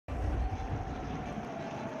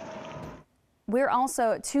We're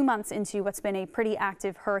also 2 months into what's been a pretty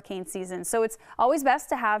active hurricane season, so it's always best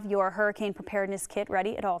to have your hurricane preparedness kit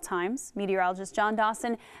ready at all times. Meteorologist John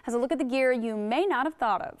Dawson has a look at the gear you may not have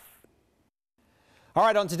thought of. All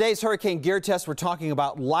right, on today's hurricane gear test, we're talking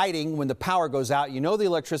about lighting when the power goes out. You know the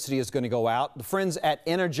electricity is going to go out. The friends at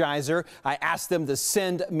Energizer, I asked them to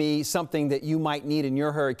send me something that you might need in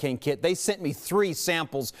your hurricane kit. They sent me 3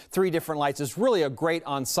 samples, 3 different lights. It's really a great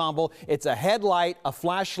ensemble. It's a headlight, a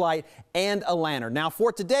flashlight, and a lantern. Now,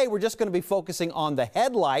 for today, we're just going to be focusing on the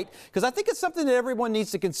headlight because I think it's something that everyone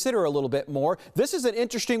needs to consider a little bit more. This is an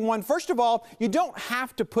interesting one. First of all, you don't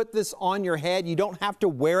have to put this on your head. You don't have to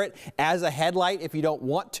wear it as a headlight if you don't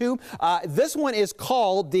want to. This one is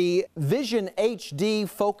called the Vision HD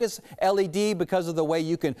Focus LED because of the way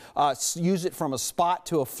you can use it from a spot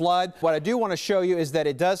to a flood. What I do want to show you is that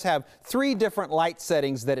it does have 3 different light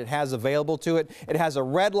settings that it has available to it. It has a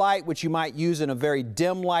red light, which you might use in a very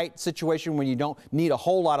dim light situation when you don't need a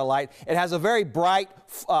whole lot of light. It has a very bright,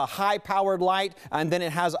 high-powered light, and then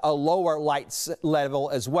it has a lower light level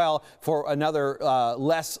as well for another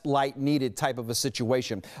less light needed type of a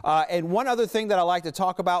situation. And one other thing that I like to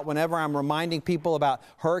talk about whenever I'm reminding people about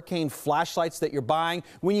hurricane flashlights that you're buying,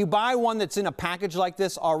 when you buy one that's in a package like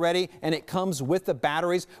this already and it comes with the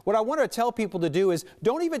batteries, what I want to tell people to do is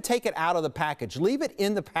don't even take it out of the package. Leave it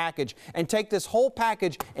in the package and take this whole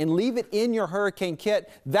package and leave it in your hurricane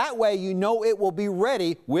kit. That way you know it will be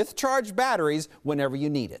ready with charged batteries whenever you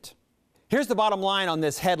need it. Here's the bottom line on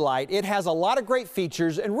this headlight. It has a lot of great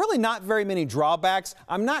features and really not very many drawbacks.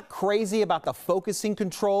 I'm not crazy about the focusing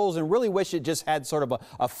controls and really wish it just had sort of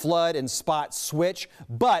a flood and spot switch,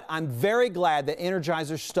 but I'm very glad that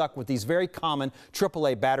Energizer stuck with these very common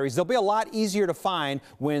AAA batteries. They'll be a lot easier to find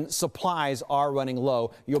when supplies are running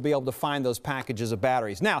low. You'll be able to find those packages of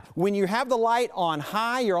batteries. Now, when you have the light on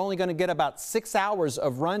high, you're only going to get about 6 hours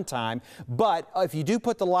of run time, but if you do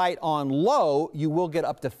put the light on low, you will get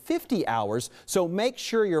up to 50 hours. So make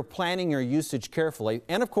sure you're planning your usage carefully.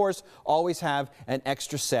 And of course, always have an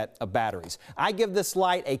extra set of batteries. I give this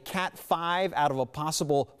light a Cat 5 out of a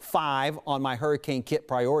possible 5 on my hurricane kit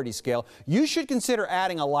priority scale. You should consider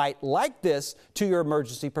adding a light like this to your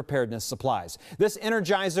emergency preparedness supplies. This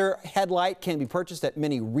Energizer headlight can be purchased at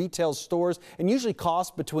many retail stores and usually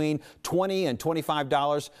costs between $20 and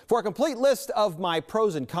 $25. For a complete list of my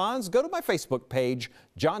pros and cons, go to my Facebook page,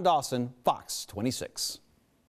 John Dawson, Fox 26.